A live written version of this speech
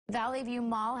Valley View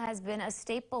Mall has been a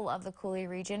staple of the Coulee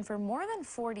region for more than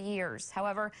 40 years.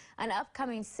 However, an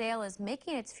upcoming sale is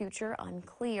making its future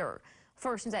unclear.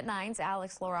 First News at 9's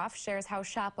Alex Loroff shares how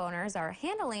shop owners are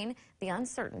handling the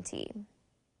uncertainty.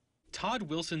 Todd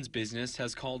Wilson's business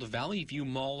has called Valley View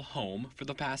Mall home for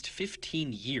the past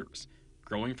 15 years,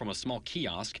 growing from a small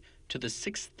kiosk to the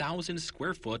 6,000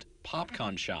 square foot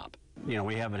PopCon shop. You know,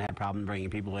 we haven't had problem bringing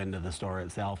people into the store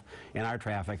itself, and our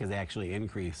traffic has actually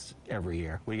increased every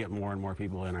year. We get more and more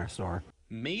people in our store.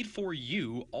 Made for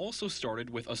You also started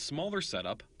with a smaller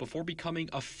setup before becoming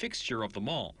a fixture of the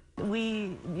mall.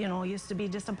 We, used to be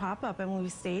just a pop-up, and we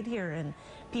stayed here, and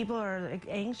people are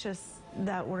anxious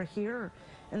that we're here,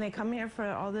 and they come here for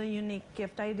all the unique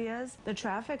gift ideas. The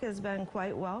traffic has been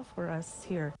quite well for us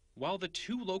here. While the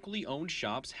two locally owned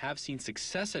shops have seen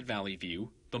success at Valley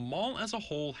View, the mall as a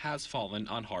whole has fallen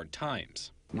on hard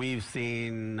times. We've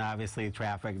seen, obviously,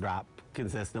 traffic drop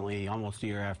consistently. Almost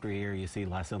year after year, you see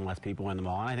less and less people in the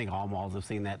mall. And I think all malls have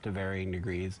seen that to varying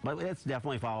degrees. But it's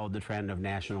definitely followed the trend of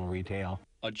national retail.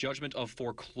 A judgment of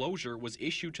foreclosure was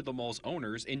issued to the mall's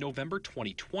owners in November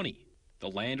 2020. The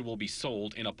land will be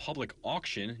sold in a public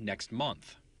auction next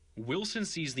month. Wilson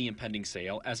sees the impending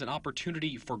sale as an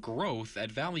opportunity for growth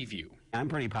at Valley View. I'm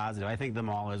pretty positive. I think the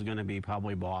mall is going to be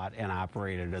probably bought and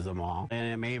operated as a mall.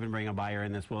 And it may even bring a buyer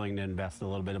in that's willing to invest a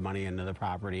little bit of money into the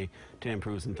property to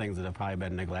improve some things that have probably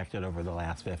been neglected over the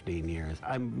last 15 years.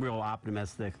 I'm real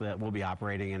optimistic that we'll be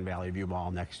operating in Valley View Mall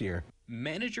next year.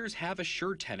 Managers have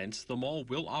assured tenants the mall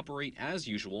will operate as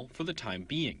usual for the time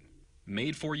being.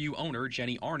 Made For You owner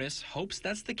Jenny Arnis hopes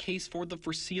that's the case for the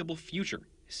foreseeable future,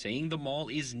 saying the mall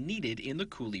is needed in the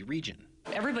Coulee region.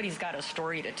 Everybody's got a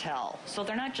story to tell, so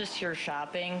they're not just here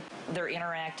shopping, they're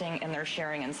interacting and they're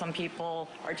sharing, and some people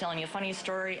are telling you a funny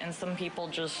story and some people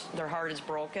just, their heart is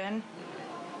broken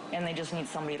and they just need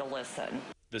somebody to listen.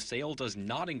 The sale does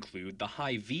not include the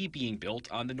Hy-Vee being built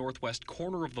on the northwest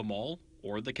corner of the mall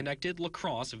or the connected La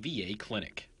Crosse VA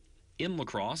clinic. In La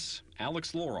Crosse,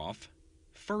 Alex Loroff,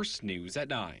 First News at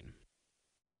 9.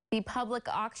 The public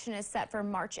auction is set for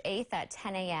March 8th at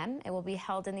 10 a.m. It will be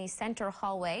held in the center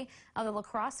hallway of the La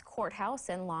Crosse Courthouse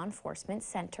and Law Enforcement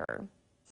Center.